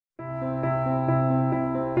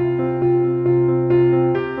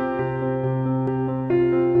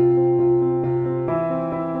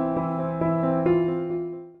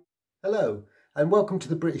welcome to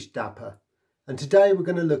the British Dapper, and today we're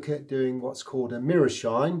going to look at doing what's called a mirror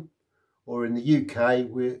shine, or in the UK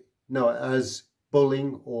we know it as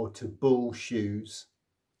bulling or to bull shoes.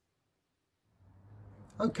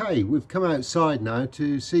 Okay, we've come outside now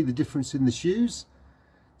to see the difference in the shoes.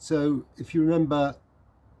 So if you remember,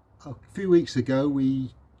 a few weeks ago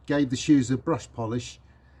we gave the shoes a brush polish.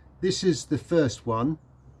 This is the first one.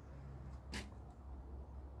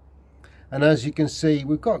 And as you can see,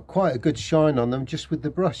 we've got quite a good shine on them just with the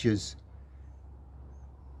brushes.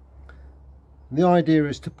 And the idea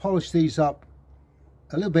is to polish these up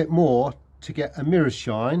a little bit more to get a mirror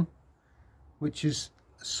shine, which is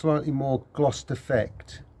a slightly more glossed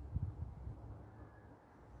effect.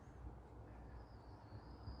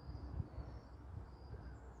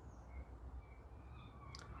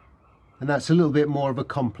 And that's a little bit more of a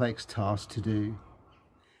complex task to do.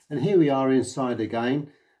 And here we are inside again.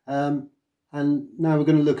 And now we're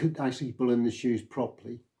going to look at actually bulling the shoes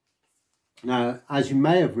properly. Now, as you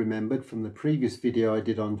may have remembered from the previous video I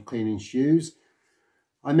did on cleaning shoes,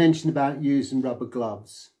 I mentioned about using rubber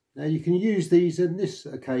gloves. Now you can use these on this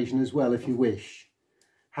occasion as well if you wish.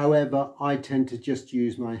 However, I tend to just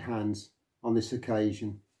use my hands on this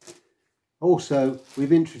occasion. Also,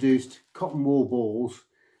 we've introduced cotton wool balls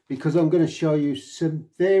because I'm going to show you some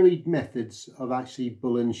varied methods of actually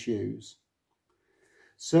bulling shoes.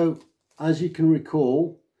 So, as you can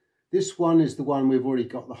recall, this one is the one we've already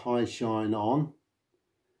got the high shine on,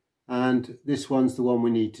 and this one's the one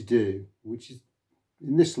we need to do, which is,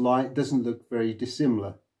 in this light, doesn't look very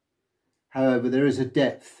dissimilar. However, there is a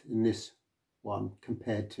depth in this one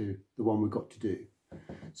compared to the one we've got to do.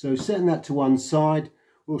 So setting that to one side,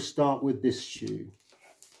 we'll start with this shoe.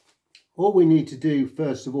 All we need to do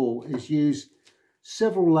first of all is use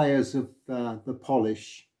several layers of the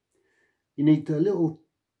polish. You need a little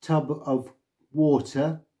tub of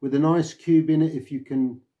water with an ice cube in it if you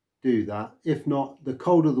can do that. If not, the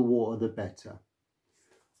colder the water the better.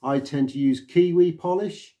 I tend to use kiwi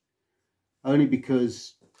polish only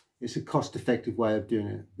because it's a cost-effective way of doing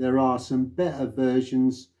it. There are some better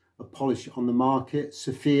versions of polish on the market,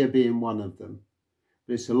 Sophia being one of them,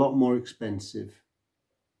 but it's a lot more expensive.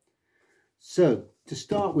 So to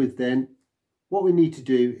start with then, what we need to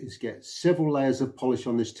do is get several layers of polish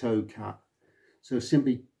on this toe cap. So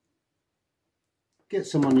simply get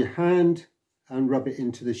some on your hand and rub it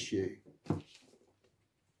into the shoe.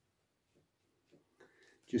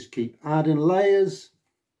 Just keep adding layers.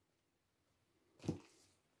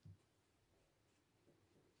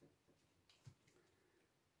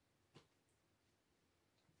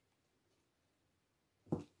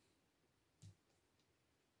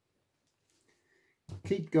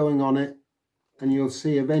 Keep going on it, and you'll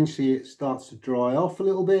see eventually it starts to dry off a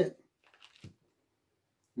little bit.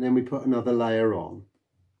 And then we put another layer on.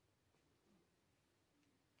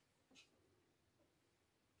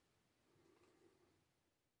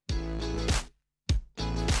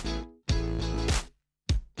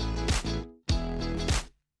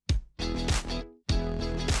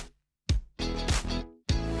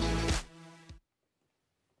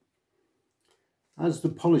 As the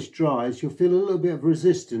polish dries, you'll feel a little bit of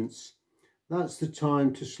resistance. That's the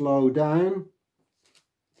time to slow down.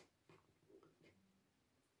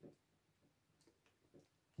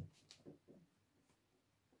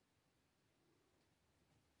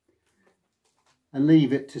 And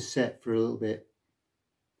leave it to set for a little bit.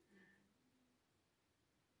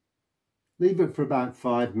 Leave it for about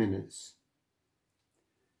 5 minutes.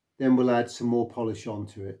 Then we'll add some more polish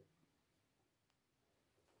onto it.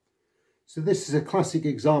 So this is a classic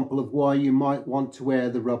example of why you might want to wear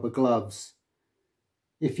the rubber gloves.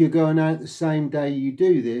 If you're going out the same day you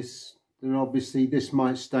do this, then obviously this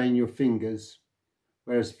might stain your fingers.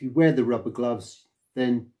 Whereas if you wear the rubber gloves,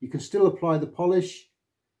 then you can still apply the polish,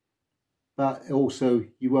 but also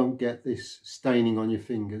you won't get this staining on your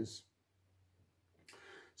fingers.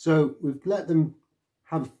 So we've let them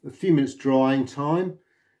have a few minutes drying time,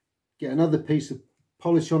 get another piece of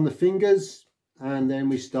polish on the fingers, and then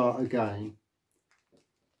we start again.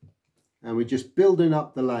 And we're just building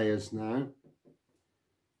up the layers now.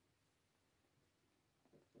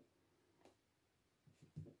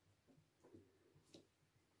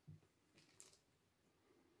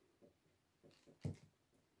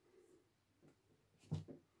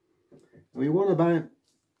 We want about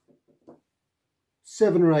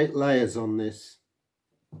 7 or 8 layers on this.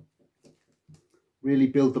 Really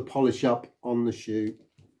build the polish up on the shoe.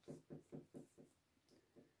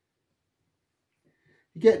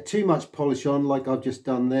 If you get too much polish on, like I've just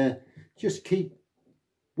done there, just keep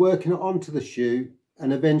working it onto the shoe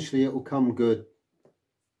and eventually it will come good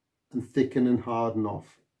and thicken and harden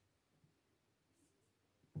off.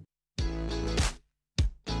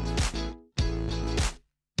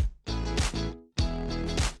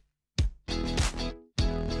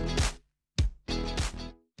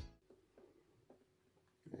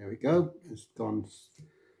 go, it's gone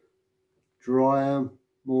drier,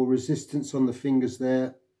 more resistance on the fingers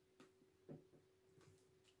there,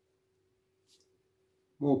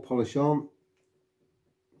 more polish on.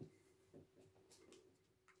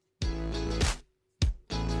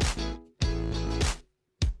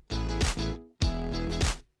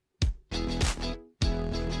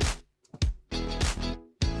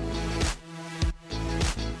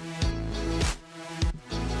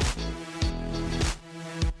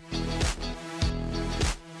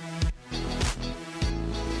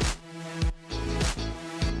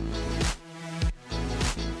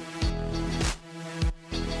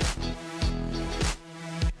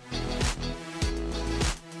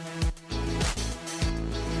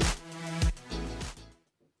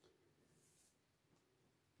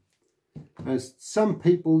 As some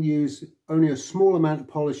people use only a small amount of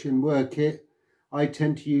polish and work it, I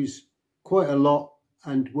tend to use quite a lot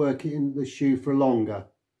and work it in the shoe for longer.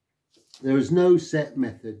 There is no set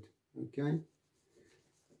method, okay?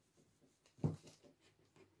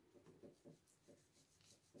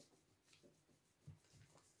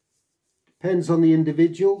 Depends on the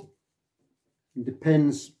individual, it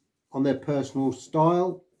depends on their personal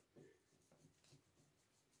style.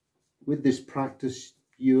 With this practice,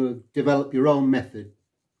 you develop your own method.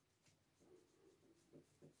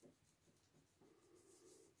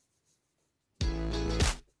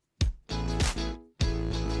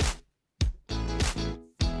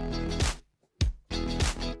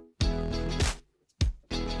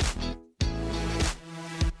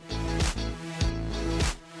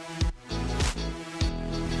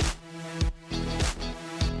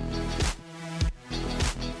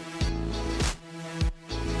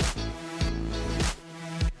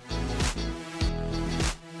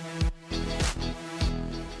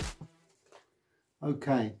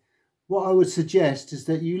 Okay, what I would suggest is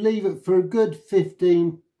that you leave it for a good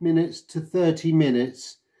 15 minutes to 30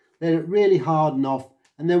 minutes, let it really harden off,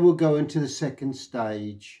 and then we'll go into the second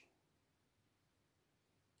stage.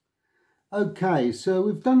 Okay, so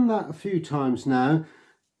we've done that a few times now.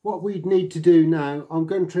 What we'd need to do now, I'm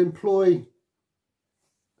going to employ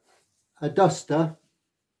a duster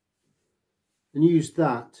and use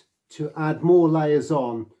that to add more layers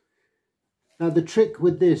on. Now the trick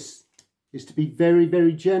with this is to be very,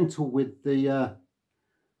 very gentle with the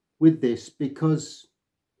this, because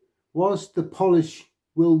whilst the polish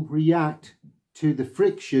will react to the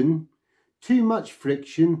friction, too much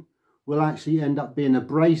friction will actually end up being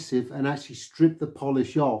abrasive and actually strip the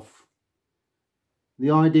polish off.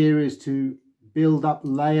 The idea is to build up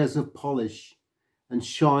layers of polish and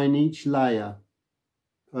shine each layer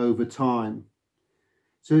over time.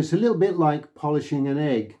 So it's a little bit like polishing an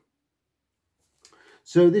egg.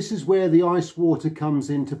 So this is where the ice water comes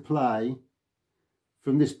into play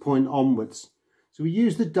from this point onwards. So we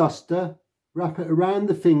use the duster, wrap it around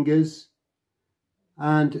the fingers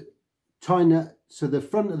and tighten it so the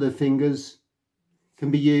front of the fingers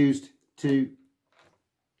can be used to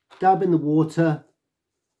dab in the water,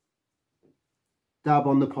 dab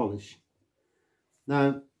on the polish.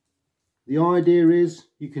 Now the idea is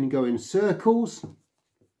you can go in circles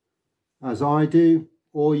as I do,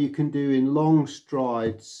 or you can do in long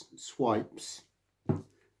strides, swipes.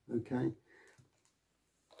 Okay.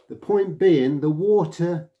 The point being, the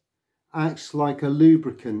water acts like a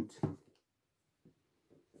lubricant.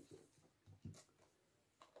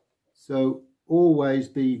 So always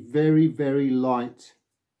be very, very light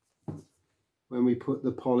when we put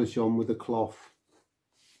the polish on with a cloth.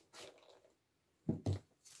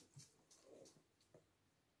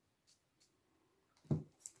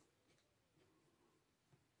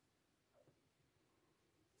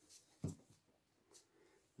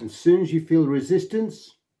 As soon as you feel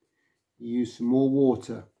resistance, you use some more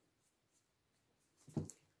water.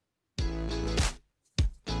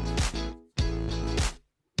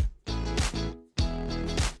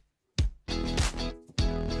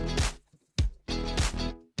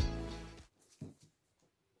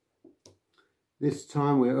 This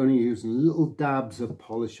time we're only using little dabs of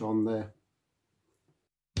polish on there.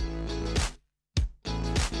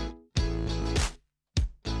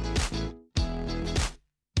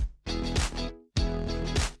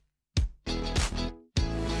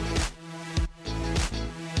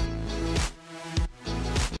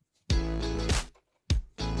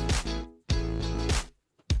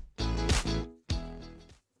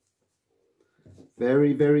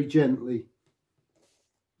 Very, very gently.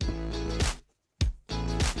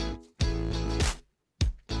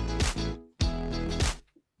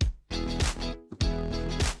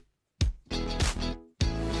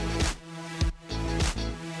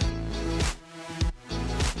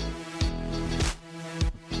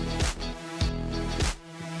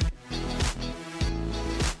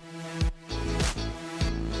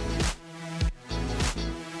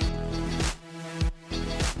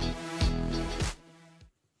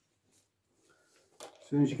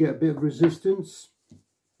 soon as you get a bit of resistance,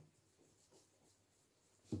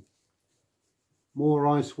 more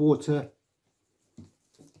ice water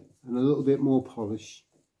and a little bit more polish.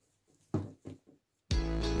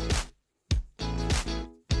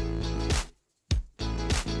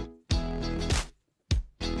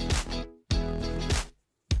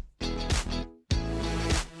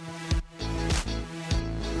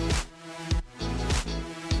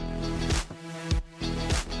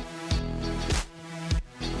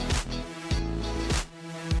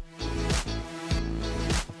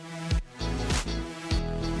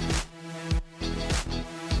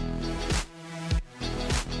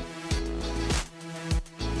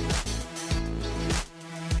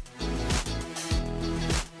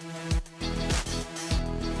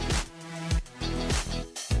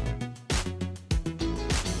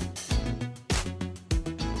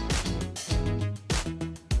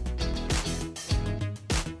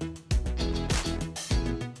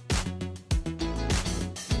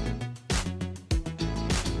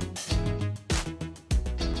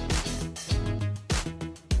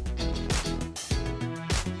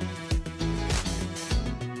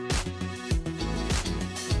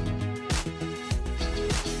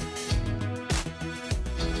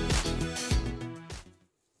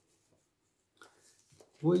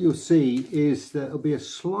 What you'll see is that there'll be a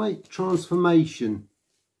slight transformation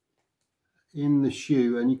in the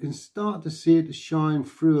shoe, and you can start to see it shine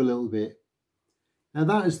through a little bit. Now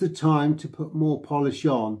that is the time to put more polish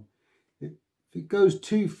on. If it goes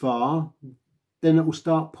too far, then it will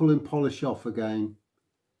start pulling polish off again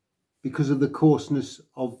because of the coarseness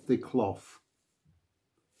of the cloth.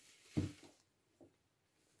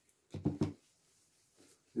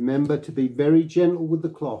 Remember to be very gentle with the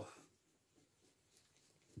cloth.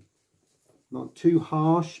 Not too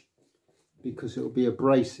harsh because it will be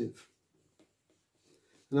abrasive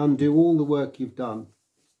and undo all the work you've done.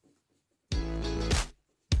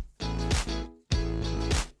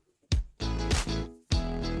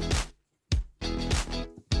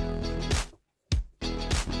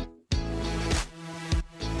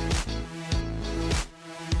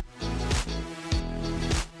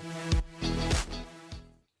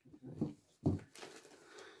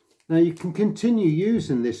 Now you can continue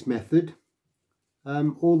using this method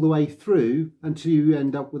all the way through until you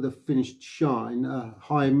end up with a finished shine, a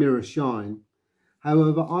high mirror shine.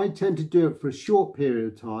 However, I tend to do it for a short period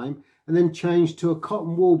of time and then change to a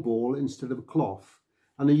cotton wool ball instead of a cloth,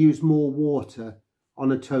 and I use more water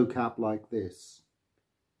on a toe cap like this.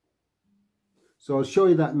 So I'll show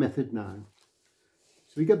you that method now.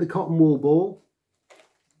 So we get the cotton wool ball,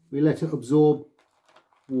 we let it absorb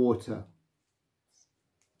water.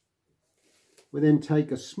 We then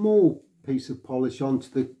take a small piece of polish onto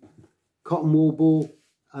the cotton wool ball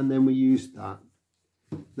and then we use that.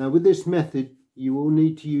 Now with this method you will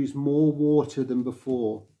need to use more water than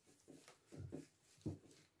before.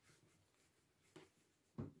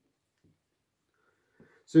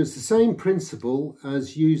 So it's the same principle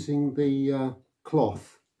as using the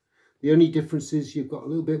cloth. The only difference is you've got a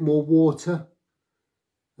little bit more water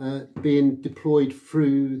being deployed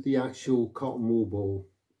through the actual cotton wool ball.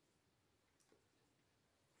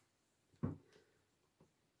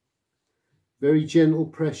 Very gentle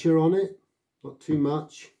pressure on it, not too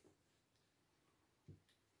much.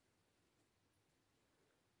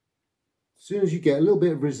 As soon as you get a little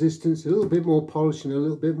bit of resistance, a little bit more polish and a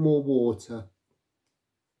little bit more water.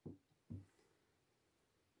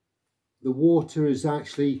 The water is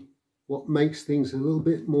actually what makes things a little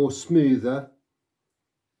bit more smoother.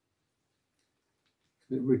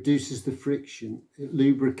 It reduces the friction, it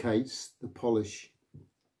lubricates the polish.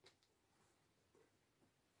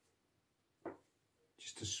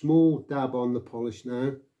 Just a small dab on the polish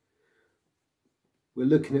now. We're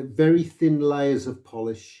looking at very thin layers of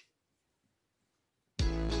polish.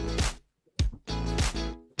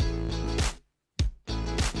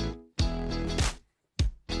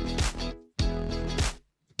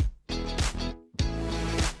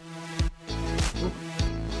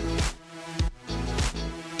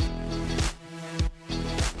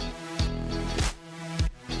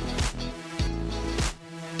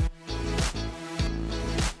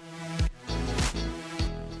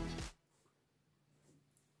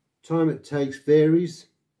 Time it takes varies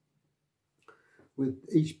with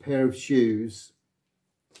each pair of shoes.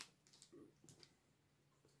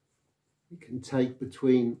 It can take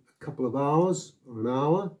between a couple of hours or an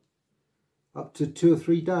hour up to 2 or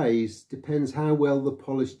 3 days, depends how well the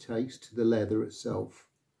polish takes to the leather itself.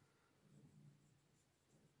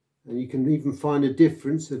 And you can even find a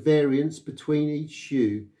difference, a variance between each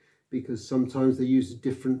shoe, because sometimes they use a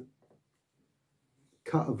different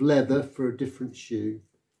cut of leather for a different shoe.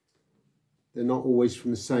 They're not always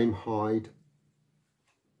from the same hide.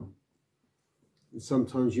 And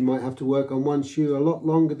sometimes you might have to work on one shoe a lot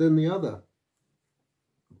longer than the other.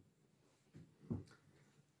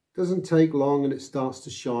 Doesn't take long and it starts to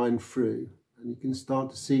shine through, and you can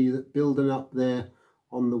start to see that building up there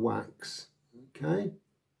on the wax. Okay,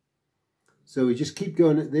 so we just keep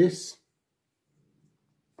going at this.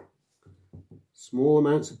 Small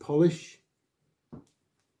amounts of polish.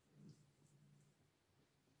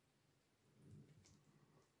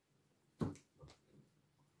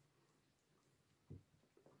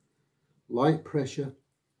 Light pressure.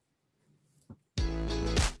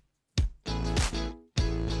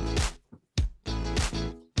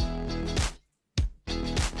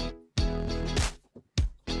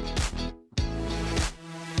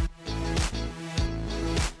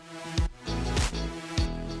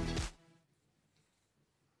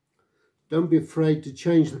 Don't be afraid to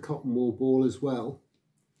change the cotton wool ball as well.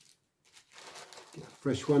 Get a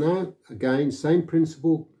fresh one out. Again, same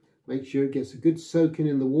principle. Make sure it gets a good soaking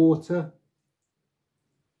in the water.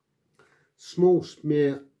 Small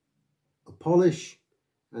smear of polish,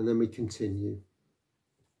 and then we continue.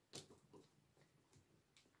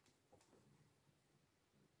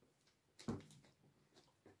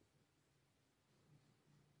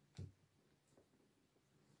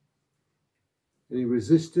 Any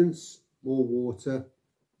resistance? More water.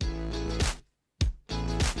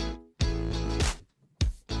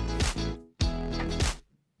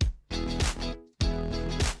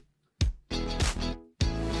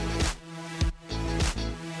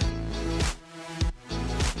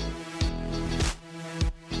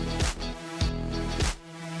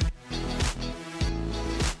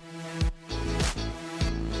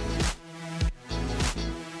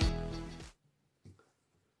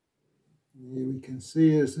 You can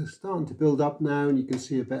see it's starting to build up now, and you can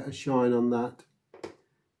see a better shine on that.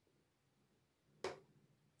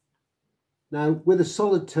 Now with a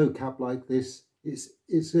solid toe cap like this,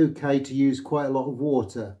 it's okay to use quite a lot of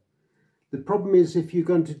water. The problem is if you're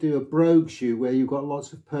going to do a brogue shoe where you've got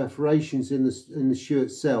lots of perforations in the shoe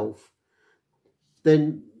itself,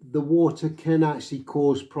 then the water can actually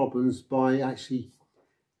cause problems by the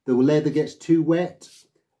leather gets too wet,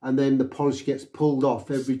 and then the polish gets pulled off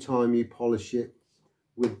every time you polish it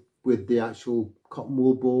with the actual cotton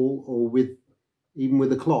wool ball, or even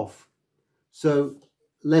with a cloth. So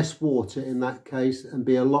less water in that case, and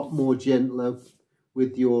be a lot more gentler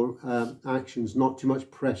with your actions, not too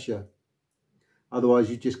much pressure. Otherwise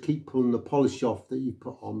you just keep pulling the polish off that you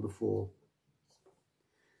put on before.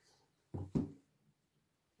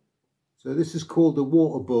 So this is called the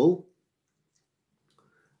water bull.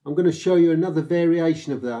 I'm going to show you another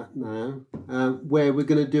variation of that now, where we're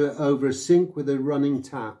going to do it over a sink with a running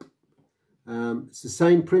tap. It's the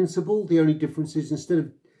same principle. The only difference is instead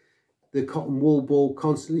of the cotton wool ball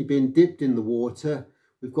constantly being dipped in the water,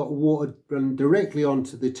 we've got water running directly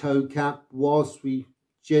onto the toe cap whilst we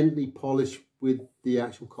gently polish with the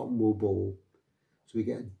actual cotton wool ball. So we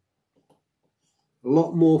get a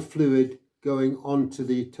lot more fluid going onto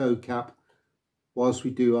the toe cap whilst we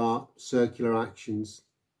do our circular actions.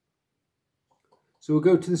 So we'll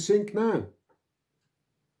go to the sink now.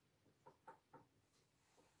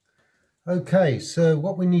 Okay, so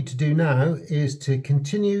what we need to do now is to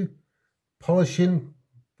continue polishing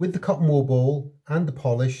with the cotton wool ball and the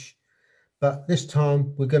polish, but this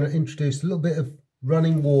time we're going to introduce a little bit of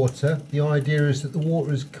running water. The idea is that the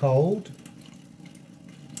water is cold,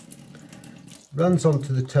 runs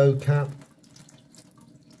onto the toe cap,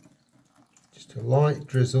 just a light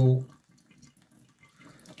drizzle,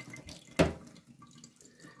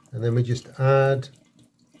 and then we just add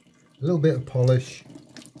a little bit of polish.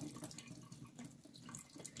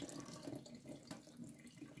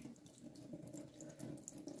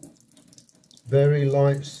 Very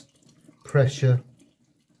light pressure,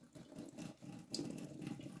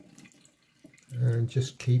 and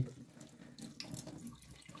just keep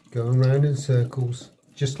going round in circles,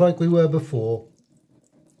 just like we were before.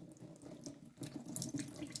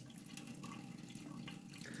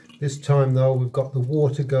 This time though, we've got the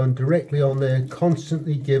water going directly on there,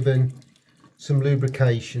 constantly giving some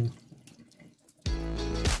lubrication.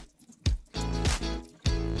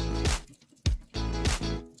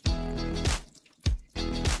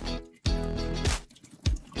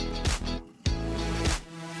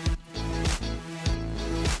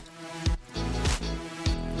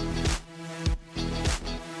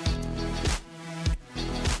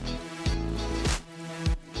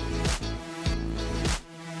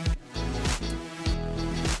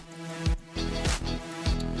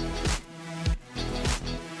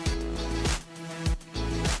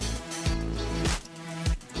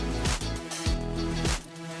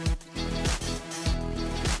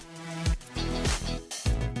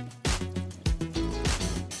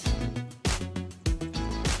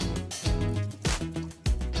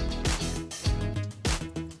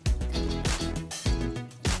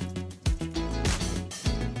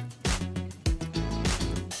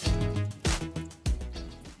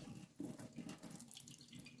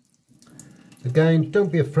 Again,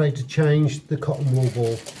 don't be afraid to change the cotton wool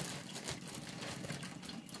ball.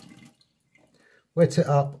 Wet it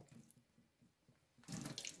up.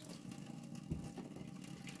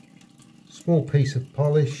 Small piece of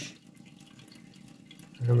polish,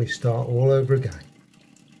 and we start all over again.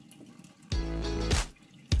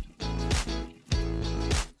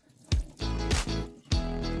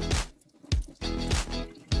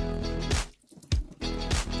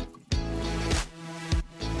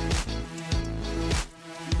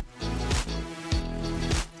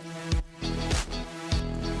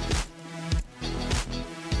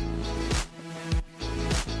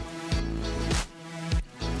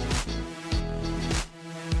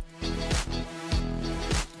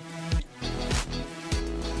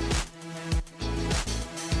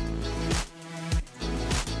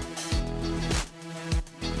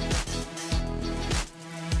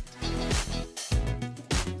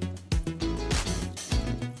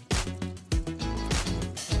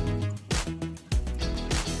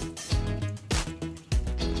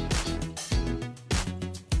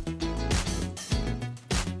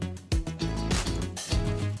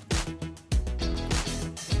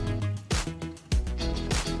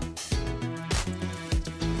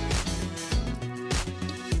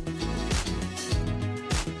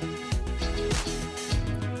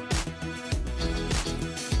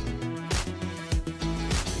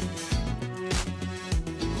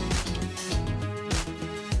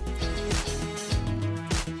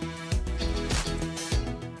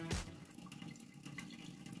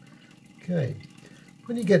 Okay,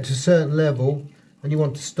 when you get to a certain level and you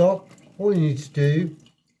want to stop, all you need to do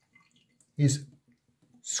is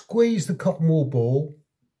squeeze the cotton wool ball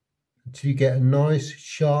until you get a nice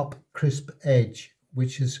sharp crisp edge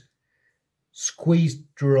which is squeezed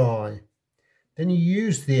dry. Then you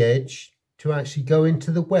use the edge to actually go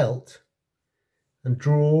into the welt and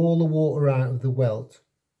draw all the water out of the welt.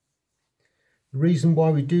 The reason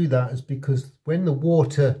why we do that is because when the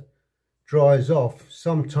water dries off,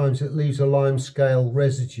 sometimes it leaves a lime scale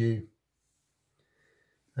residue,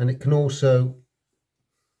 and it can also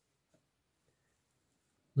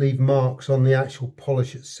leave marks on the actual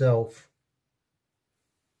polish itself.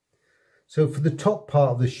 So for the top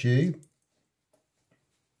part of the shoe,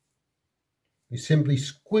 you simply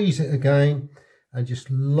squeeze it again and just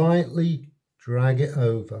lightly drag it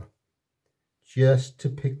over, just to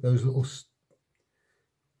pick those little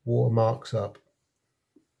watermarks up.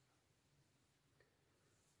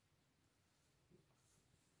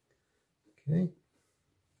 Okay.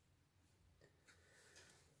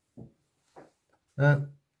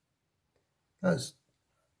 That's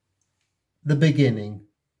the beginning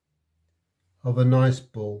of a nice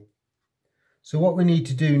ball. So what we need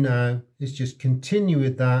to do now is just continue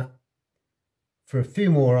with that for a few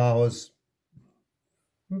more hours,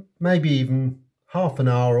 maybe even half an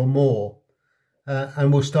hour or more,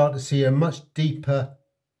 and we'll start to see a much deeper,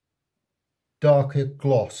 darker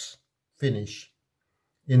gloss finish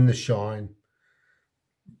in the shine.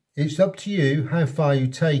 It's up to you how far you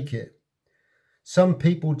take it. Some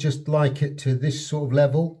people just like it to this sort of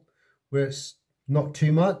level where it's not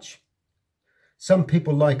too much. Some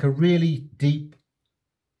people like a really deep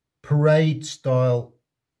parade style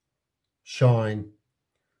shine,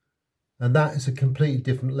 and that is a completely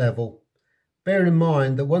different level. Bear in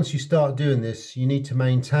mind that once you start doing this, you need to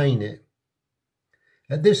maintain it.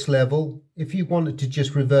 At this level, if you wanted to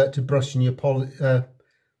just revert to brushing your polish, if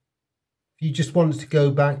you just wanted to go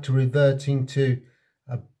back to reverting to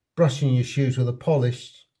brushing your shoes with a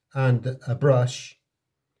polish and a brush,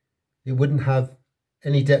 it wouldn't have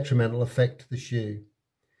any detrimental effect to the shoe.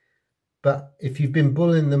 But if you've been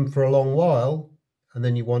bullying them for a long while and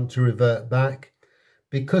then you want to revert back,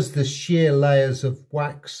 because the sheer layers of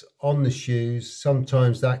wax on the shoes,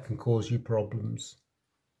 sometimes that can cause you problems.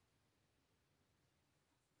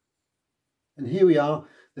 And here we are,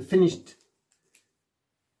 the finished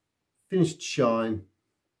shine.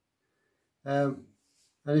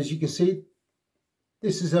 And as you can see,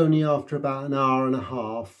 this is only after about an hour and a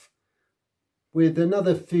half. With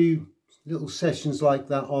another few little sessions like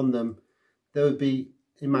that on them, they would be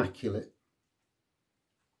immaculate.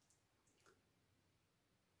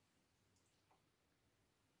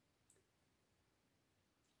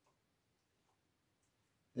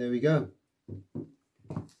 There we go.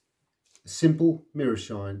 A simple mirror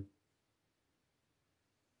shine.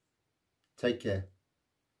 Take care.